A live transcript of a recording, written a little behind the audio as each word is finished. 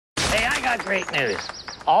got great news.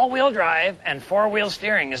 All-wheel drive and four-wheel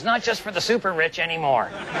steering is not just for the super rich anymore.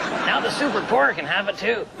 Now the super poor can have it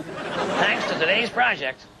too, thanks to today's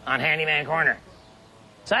project on Handyman Corner.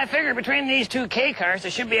 So I figured between these two K cars, they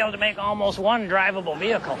should be able to make almost one drivable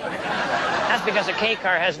vehicle. That's because a K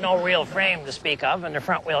car has no real frame to speak of, and they're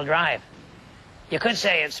front-wheel drive. You could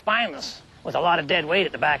say it's spineless, with a lot of dead weight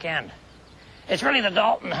at the back end. It's really the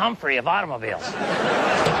Dalton Humphrey of automobiles.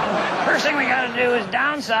 First thing we gotta do is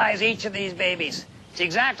downsize each of these babies. It's the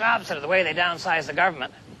exact opposite of the way they downsize the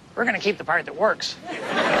government. We're gonna keep the part that works.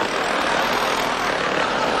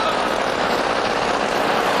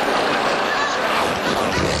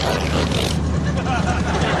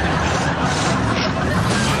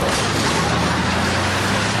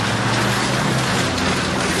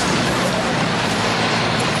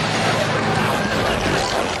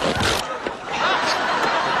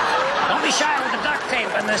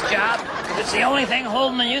 This job, it's the only thing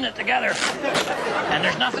holding the unit together. And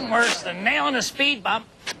there's nothing worse than nailing a speed bump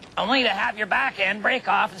only to have your back end break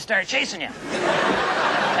off and start chasing you.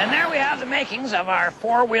 And there we have the makings of our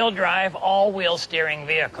four-wheel drive, all-wheel steering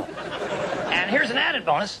vehicle. And here's an added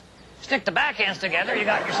bonus. Stick the back ends together, you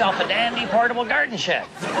got yourself a dandy portable garden shed.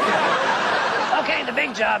 Okay, the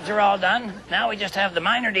big jobs are all done. Now we just have the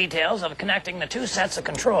minor details of connecting the two sets of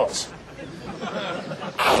controls.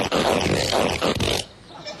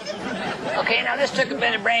 Okay, now this took a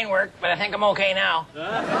bit of brain work, but I think I'm okay now.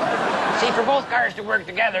 See, for both cars to work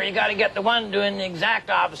together, you got to get the one doing the exact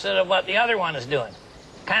opposite of what the other one is doing.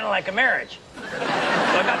 Kind of like a marriage. So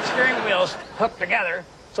I got the steering wheels hooked together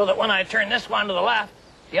so that when I turn this one to the left,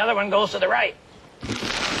 the other one goes to the right.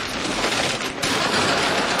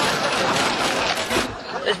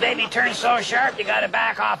 This baby turns so sharp, you got to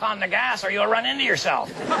back off on the gas or you'll run into yourself.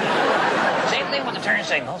 Same thing with the turn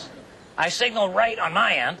signals. I signal right on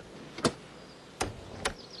my end.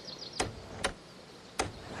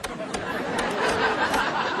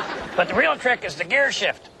 But the real trick is the gear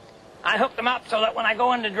shift. I hook them up so that when I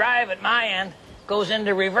go into drive at my end, it goes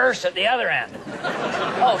into reverse at the other end.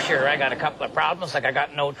 Oh, sure, I got a couple of problems, like I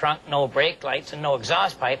got no trunk, no brake lights, and no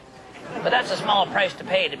exhaust pipe. But that's a small price to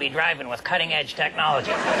pay to be driving with cutting-edge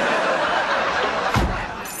technology.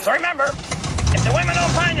 So remember, if the women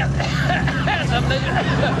don't find you...